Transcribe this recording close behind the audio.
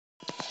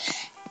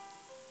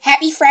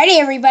Happy Friday,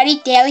 everybody.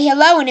 Daily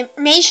hello and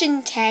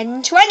information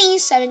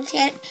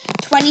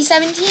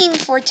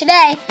 10/20/2017 for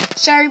today.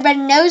 So everybody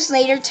knows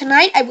later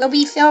tonight I will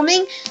be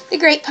filming The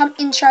Great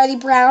Pumpkin Charlie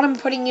Brown. I'm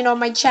putting it on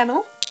my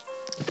channel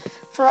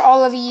for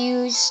all of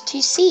you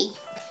to see.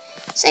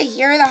 So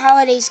here are the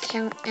holidays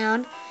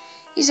countdown.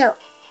 These are,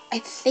 I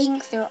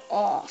think they're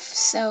off.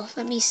 So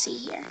let me see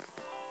here.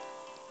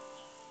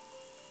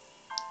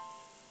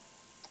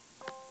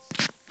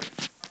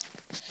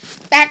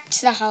 Back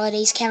to the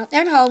holidays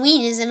countdown.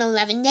 Halloween is in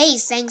 11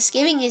 days.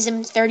 Thanksgiving is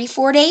in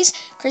 34 days.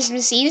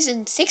 Christmas Eve is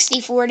in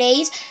 64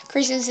 days.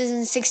 Christmas is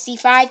in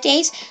 65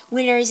 days.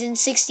 Winter is in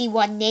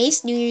 61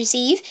 days. New Year's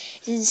Eve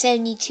is in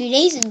 72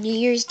 days. And New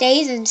Year's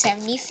Day is in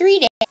 73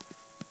 days.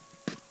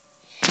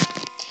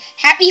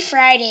 Happy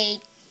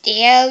Friday.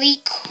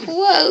 Daily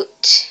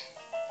quote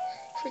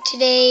for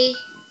today.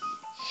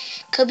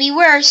 Could be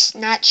worse.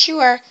 Not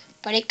sure.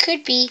 But it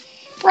could be.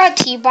 Brought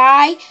to you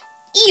by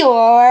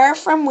Eeyore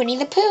from Winnie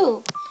the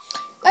Pooh.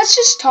 Let's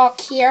just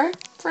talk here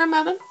for a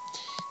moment.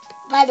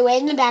 By the way,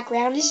 in the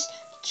background is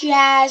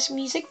jazz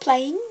music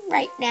playing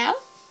right now.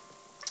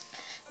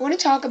 I want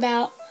to talk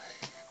about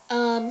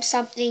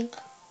something.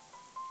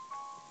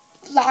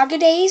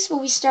 Vlog-a-days will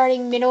be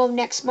starting middle of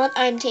next month.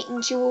 I'm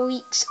taking 2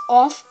 weeks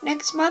off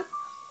next month.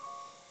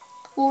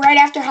 Well, right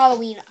after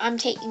Halloween, I'm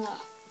taking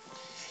off.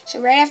 So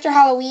right after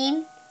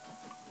Halloween,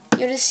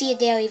 you'll just see a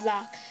daily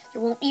vlog.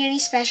 There won't be any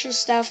special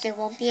stuff. There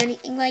won't be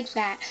anything like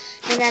that.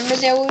 Remember,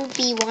 there will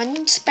be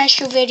one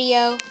special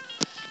video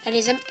that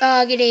isn't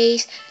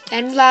Vlog-a-days.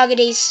 Then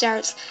Vlog-a-days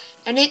starts,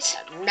 and it's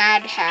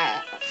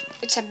madhouse.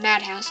 It's a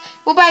madhouse.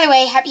 Well, by the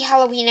way, happy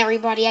Halloween,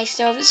 everybody. I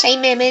still have the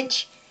same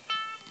image.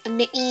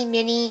 Mickey,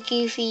 Minnie,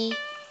 Goofy,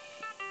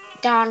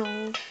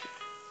 Donald,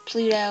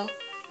 Pluto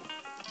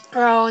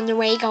are all on their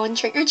way going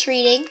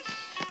trick-or-treating.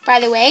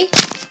 By the way,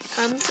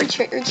 come for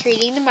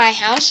trick-or-treating to my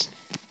house.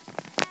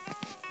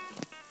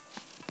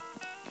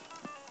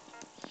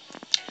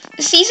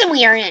 The season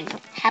we are in.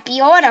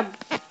 Happy autumn.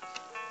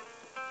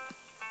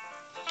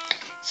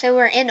 So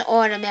we're in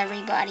autumn,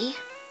 everybody.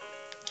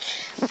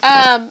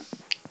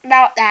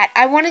 About that,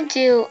 I want to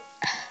do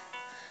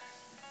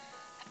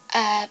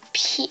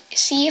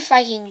see if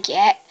I can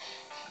get,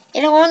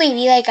 it'll only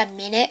be like a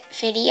minute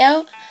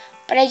video,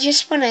 but I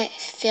just want to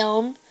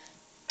film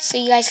so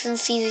you guys can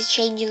see the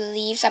change of the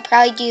leaves. I'll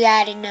probably do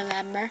that in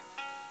November.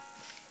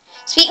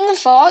 Speaking of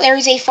fall, there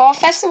is a fall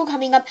festival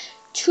coming up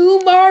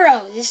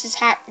tomorrow. This is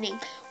happening.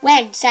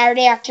 When?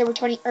 Saturday, October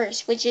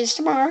 21st, which is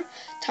tomorrow.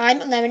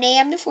 Time, 11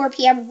 a.m. to 4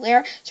 p.m.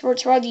 Where?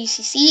 Sports World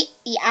UCC.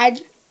 The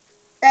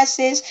address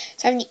is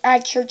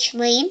 75 Church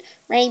Lane,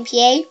 Reading,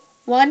 PA,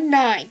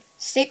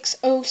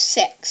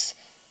 19606.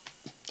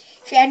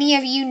 If any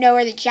of you know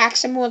where the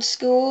Jackson World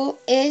School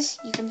is,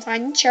 you can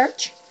find the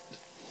church.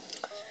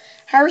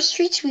 Harvest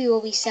treats we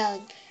will be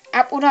selling.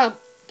 Apple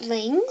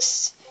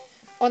dumplings.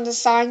 On the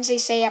signs they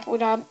say apple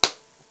dump.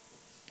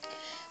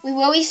 We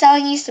will be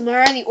selling these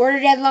tomorrow. The order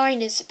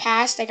deadline is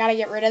passed. I gotta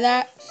get rid of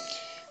that.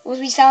 We'll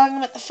be selling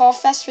them at the Fall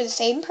Fest for the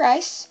same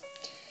price.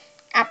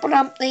 Apple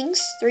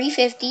dumplings,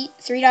 $3.50,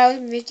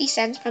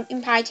 $3.50.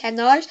 Pumpkin pie,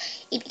 $10.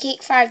 AP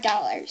cake,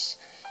 $5.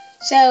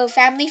 So,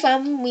 family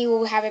fun. We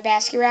will have a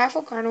basket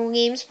raffle, carnival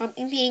games,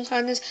 pumpkin painting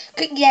contests,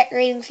 cookie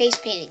decorating, face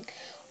painting.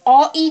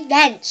 All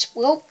events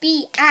will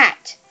be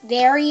at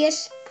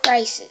various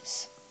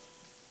prices.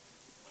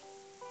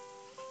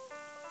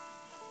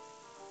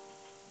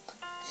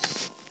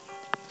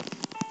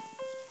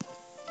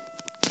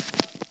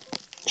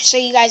 So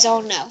you guys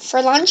all know.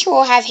 For lunch,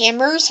 we'll have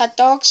hamburgers, hot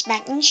dogs,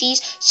 mac and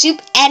cheese,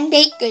 soup, and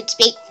baked goods.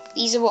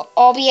 These will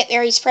all be at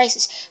various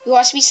prices. We will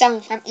also be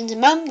selling pumpkins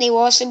and mum. They will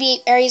also be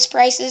at various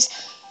prices.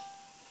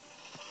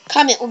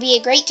 Come, it will be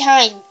a great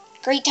time.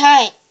 Great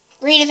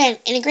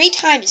event, and a great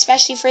time,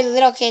 especially for the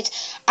little kids.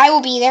 I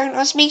will be there, and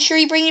let's make sure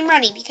you bring your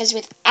money, because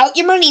without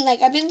your money,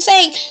 like I've been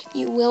saying,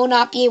 you will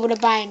not be able to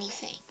buy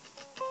anything.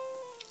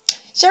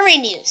 Survey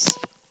news.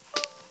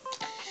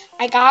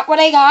 I got what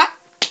I got.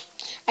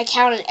 I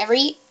counted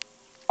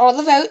all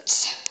the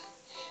votes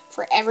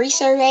for every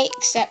survey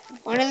except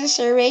one of the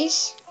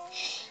surveys.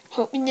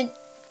 Hoping that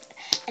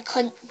I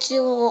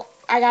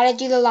gotta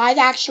do the live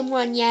action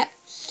one yet.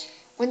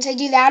 Once I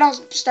do that, I'll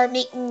start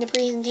making the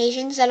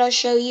presentations that I'll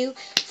show you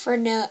for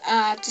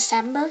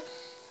December.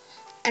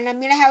 And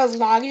I'm gonna have a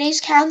Vlog-a-days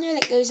calendar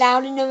that goes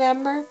out in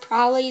November.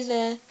 Probably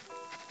let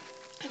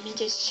me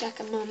just check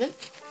a moment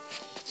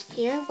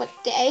here, what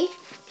day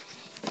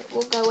it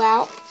will go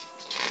out.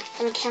 I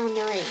have a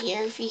calendar right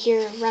here. If you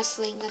hear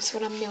wrestling, that's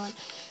what I'm doing.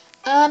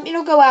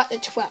 It'll go out the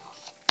 12th.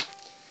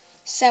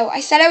 So, I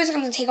said I was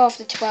going to take off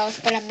the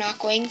 12th, but I'm not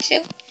going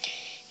to.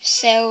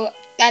 So,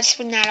 that's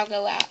when that'll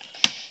go out.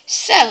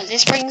 So,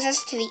 this brings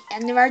us to the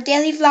end of our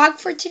daily vlog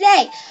for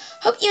today.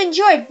 Hope you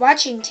enjoyed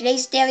watching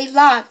today's daily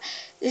vlog.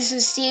 This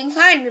is Stephen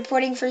Klein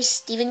reporting for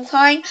Stephen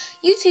Klein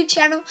YouTube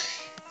channel.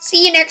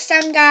 See you next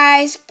time,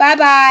 guys.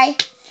 Bye-bye.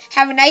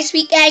 Have a nice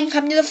weekend.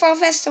 Come to the Fall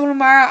Festival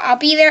tomorrow. I'll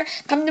be there.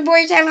 Come to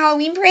Boyertown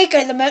Halloween Parade. Go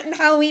to the Mountain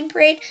Halloween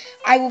Parade.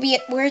 I will be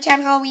at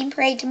Boyertown Halloween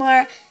Parade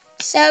tomorrow.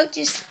 So,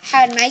 just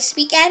have a nice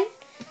weekend.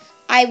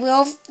 I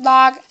will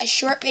vlog a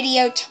short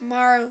video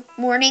tomorrow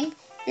morning,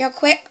 real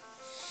quick.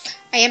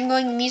 I am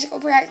going to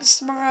musical practice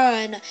tomorrow,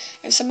 and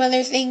there's some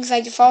other things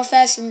like the Fall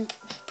Fest and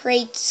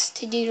parades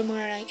to do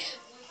tomorrow night.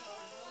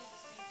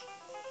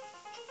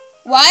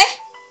 What?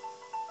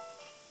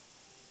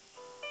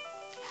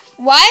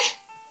 What?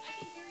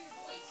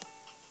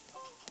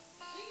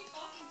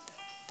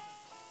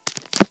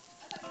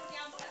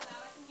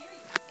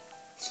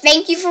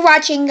 Thank you for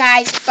watching,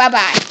 guys.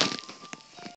 Bye-bye.